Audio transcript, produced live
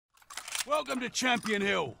Welcome to Champion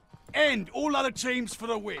Hill. End all other teams for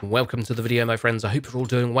the win. Welcome to the video, my friends. I hope you're all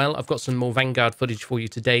doing well. I've got some more Vanguard footage for you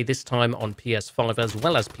today, this time on PS5 as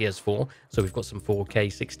well as PS4. So we've got some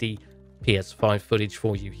 4K 60 PS5 footage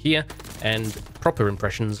for you here, and proper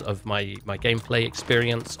impressions of my gameplay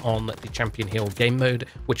experience on the Champion Hill game mode,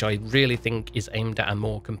 which I really think is aimed at a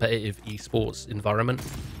more competitive esports environment.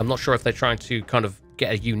 I'm not sure if they're trying to kind of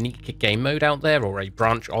get a unique game mode out there, or a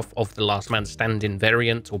branch off of the last man standing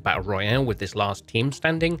variant or battle royale with this last team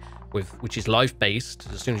standing, which is live based.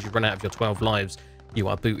 As soon as you run out of your 12 lives, you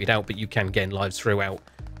are booted out, but you can gain lives throughout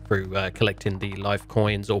through collecting the life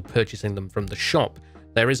coins or purchasing them from the shop.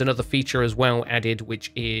 There is another feature as well added,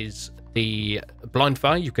 which is the blind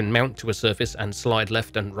fire. You can mount to a surface and slide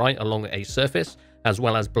left and right along a surface, as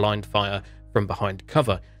well as blind fire from behind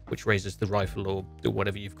cover, which raises the rifle or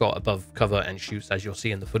whatever you've got above cover and shoots, as you'll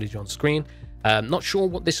see in the footage on screen. Not sure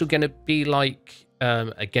what this is going to be like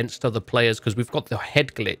against other players, because we've got the head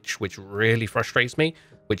glitch, which really frustrates me,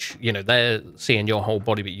 which, you know, they're seeing your whole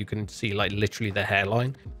body, but you can see like literally their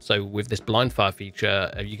hairline. So with this blind fire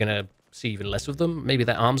feature, are you going to see even less of them? Maybe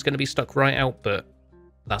their arm's going to be stuck right out, but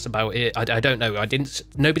that's about it. I don't know.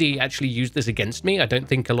 Nobody actually used this against me. I don't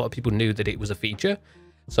think a lot of people knew that it was a feature,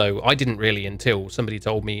 so I didn't really until somebody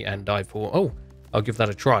told me, and I thought, oh, I'll give that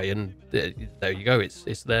a try, and there you go.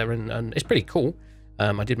 It's there, and it's pretty cool.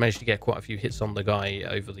 I did manage to get quite a few hits on the guy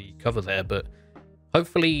over the cover there, but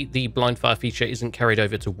hopefully the blind fire feature isn't carried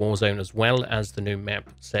over to Warzone, as well as the new map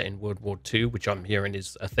set in World War II, which I'm hearing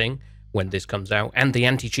is a thing when this comes out, and the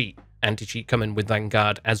anti-cheat coming with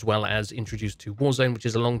Vanguard, as well as introduced to Warzone, which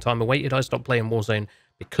is a long time awaited. I stopped playing Warzone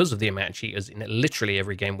because of the amount of cheaters in literally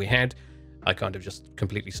every game we had. I kind of just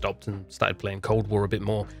completely stopped and started playing Cold War a bit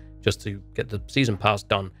more, just to get the season pass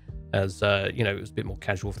done, as you know, it was a bit more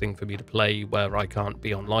casual thing for me to play, where I can't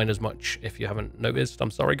be online as much. If you haven't noticed,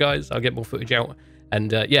 I'm sorry guys, I'll get more footage out.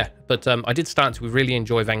 And yeah, but I did start to really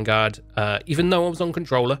enjoy Vanguard, even though I was on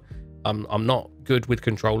controller. I'm not good with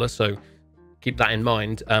controller, so keep that in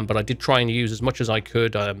mind, but I did try and use as much as I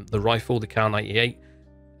could the rifle, the Kar98,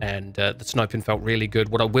 and the sniping felt really good.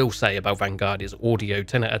 What I will say about Vanguard is audio,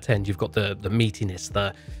 10 out of 10. You've got the meatiness,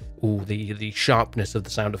 the sharpness of the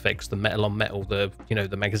sound effects, the metal on metal, the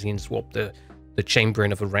magazine swap, the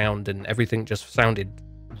chambering of a round, and everything just sounded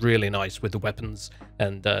really nice with the weapons,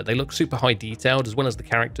 and they look super high detailed, as well as the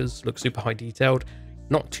characters look super high detailed.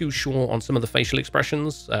 Not too sure on some of the facial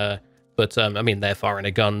expressions, but I mean, they're firing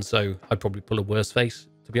a gun, so I'd probably pull a worse face,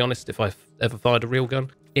 to be honest, if I ever fired a real gun.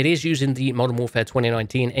 It is using the Modern Warfare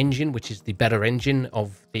 2019 engine, which is the better engine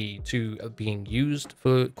of the two being used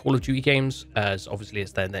for Call of Duty games, as obviously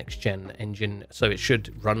it's their next-gen engine, so it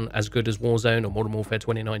should run as good as Warzone or Modern Warfare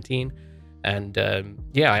 2019. And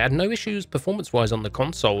yeah, I had no issues performance-wise on the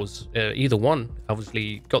consoles, either one.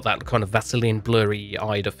 Obviously got that kind of Vaseline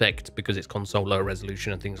blurry-eyed effect because it's console low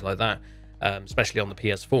resolution and things like that. Especially on the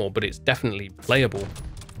PS4, but it's definitely playable.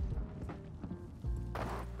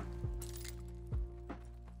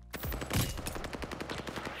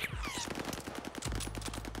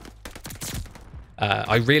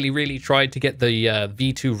 I really tried to get the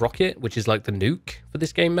V2 rocket, which is like the nuke for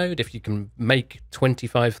this game mode. If you can make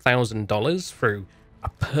 $25,000 through a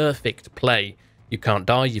perfect play, you can't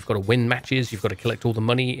die, you've got to win matches, you've got to collect all the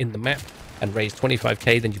money in the map and raise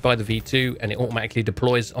 25k, then you buy the V2 and it automatically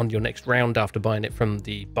deploys on your next round after buying it from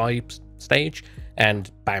the buy stage,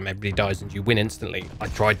 and bam, everybody dies and you win instantly. I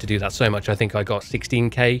tried to do that so much, I think I got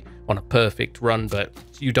 16k on a perfect run, but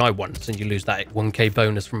you die once and you lose that 1k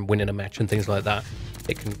bonus from winning a match and things like that.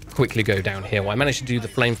 It can quickly go downhill. I managed to do the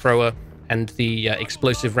flamethrower and the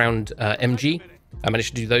explosive round MG. I managed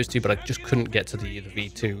to do those two, but I just couldn't get to the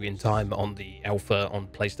V2 in time on the alpha on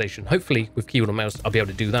PlayStation. Hopefully with keyboard and mouse I'll be able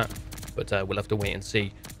to do that, but we'll have to wait and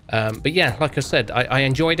see. But yeah, like I said, I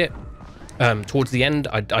enjoyed it. Towards the end,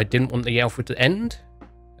 I didn't want the alpha to end.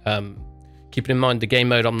 Keeping in mind the game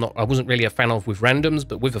mode I wasn't really a fan of with randoms,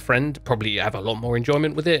 but with a friend probably have a lot more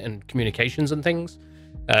enjoyment with it and communications and things.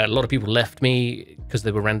 A lot of people left me because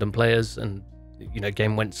they were random players, and you know,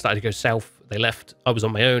 game started to go south. They left, I was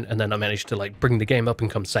on my own, and then I managed to like bring the game up and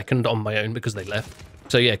come second on my own because they left.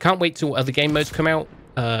 So yeah, can't wait till other game modes come out.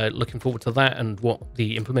 Looking forward to that and what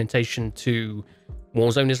the implementation to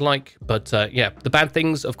Warzone is like. But yeah, the bad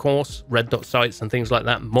things, of course, red dot sights and things like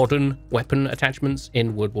that, modern weapon attachments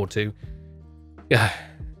in World War II. Yeah,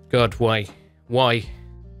 God, why?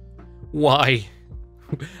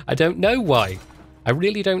 I don't know why. I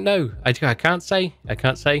really don't know. I can't say.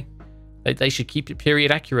 They should keep it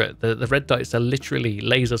period accurate. The red dots are literally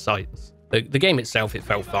laser sights. The game itself, it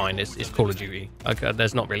felt fine. It's Call of Duty.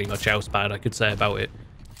 There's not really much else bad I could say about it.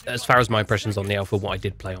 as far as my impressions on the alpha, what I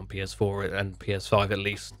did play on PS4 and PS5 at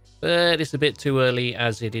least, but it's a bit too early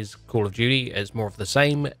as it is Call of Duty. It's more of the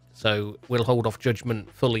same, so we'll hold off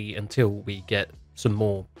judgment fully until we get some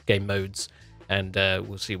more game modes, and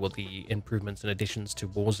we'll see what the improvements and additions to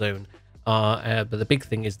Warzone are. But the big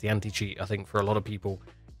thing is the anti-cheat, I think, for a lot of people,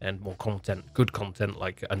 and more content, good content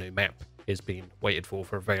like a new map is being waited for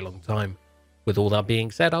a very long time. With all that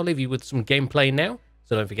being said, I'll leave you with some gameplay now.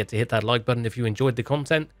 So don't forget to hit that like button if you enjoyed the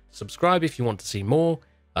content. Subscribe if you want to see more.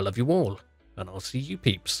 I love you all, and I'll see you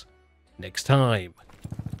peeps next time.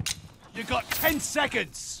 You got 10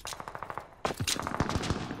 seconds.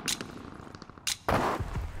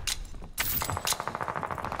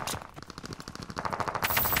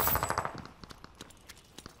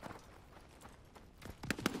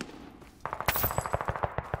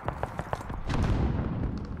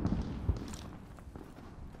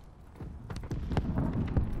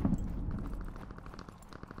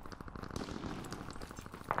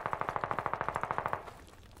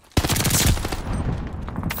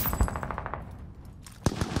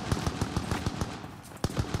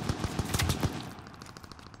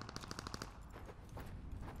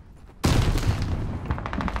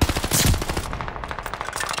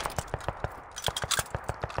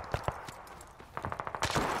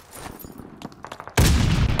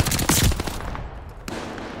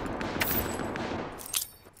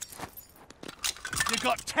 You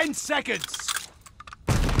got 10 seconds.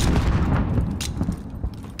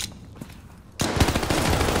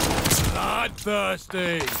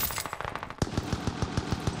 Bloodthirsty.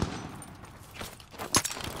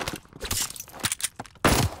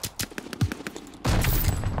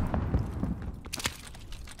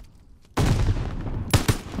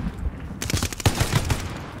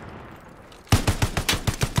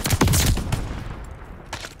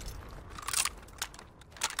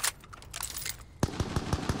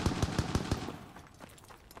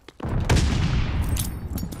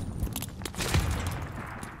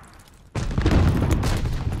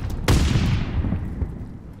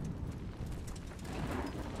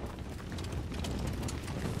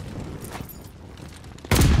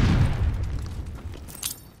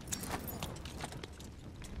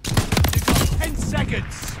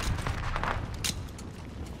 Seconds.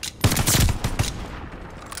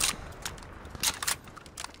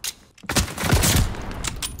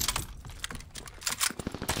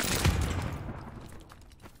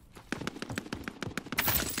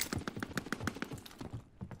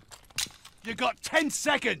 You got 10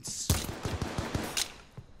 seconds.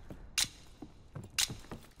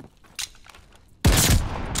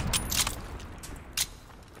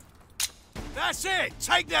 That's it.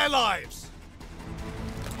 Take their lives.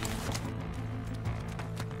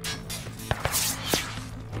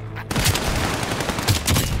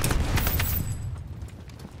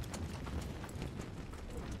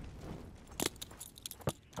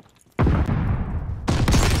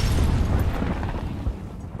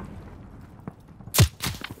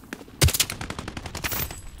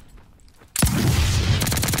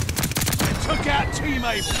 Took out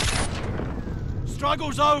teammate.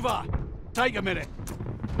 Struggle's over. Take a minute.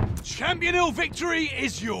 Champion Hill victory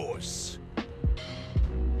is yours.